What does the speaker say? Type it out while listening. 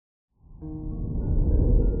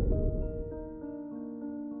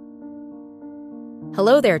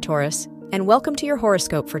Hello there, Taurus, and welcome to your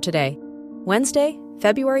horoscope for today, Wednesday,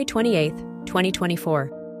 February 28th,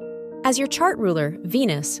 2024. As your chart ruler,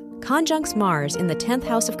 Venus, conjuncts Mars in the 10th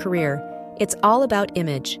house of career, it's all about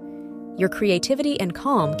image. Your creativity and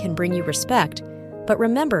calm can bring you respect, but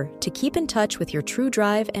remember to keep in touch with your true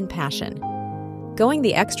drive and passion. Going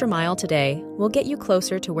the extra mile today will get you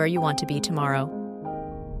closer to where you want to be tomorrow.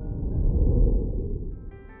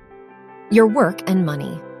 Your work and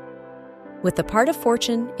money. With the part of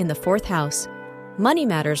fortune in the 4th house, money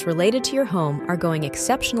matters related to your home are going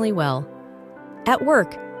exceptionally well. At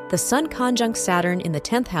work, the Sun conjunct Saturn in the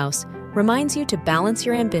 10th house reminds you to balance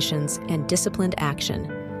your ambitions and disciplined action.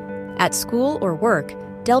 At school or work,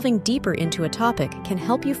 delving deeper into a topic can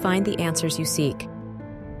help you find the answers you seek.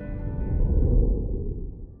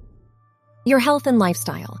 Your health and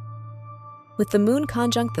lifestyle. With the Moon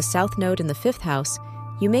conjunct the South node in the 5th house,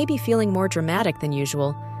 you may be feeling more dramatic than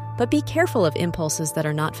usual, but be careful of impulses that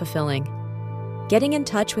are not fulfilling. Getting in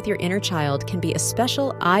touch with your inner child can be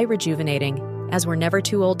especially rejuvenating, as we're never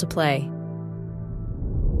too old to play.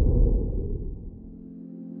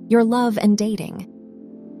 Your love and dating.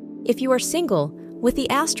 If you are single, with the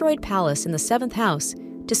asteroid Pallas in the 7th house,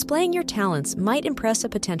 displaying your talents might impress a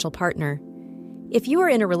potential partner. If you are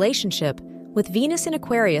in a relationship, with Venus in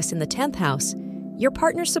Aquarius in the 10th house, your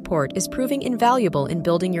partner's support is proving invaluable in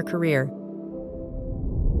building your career.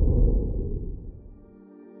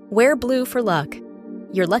 Wear blue for luck.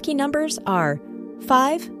 Your lucky numbers are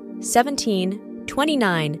 5, 17,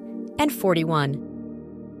 29, and 41.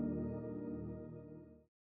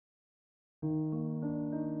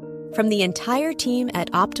 From the entire team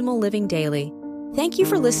at Optimal Living Daily, thank you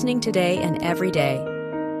for listening today and every day.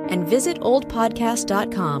 And visit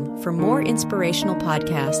oldpodcast.com for more inspirational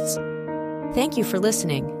podcasts. Thank you for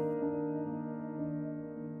listening.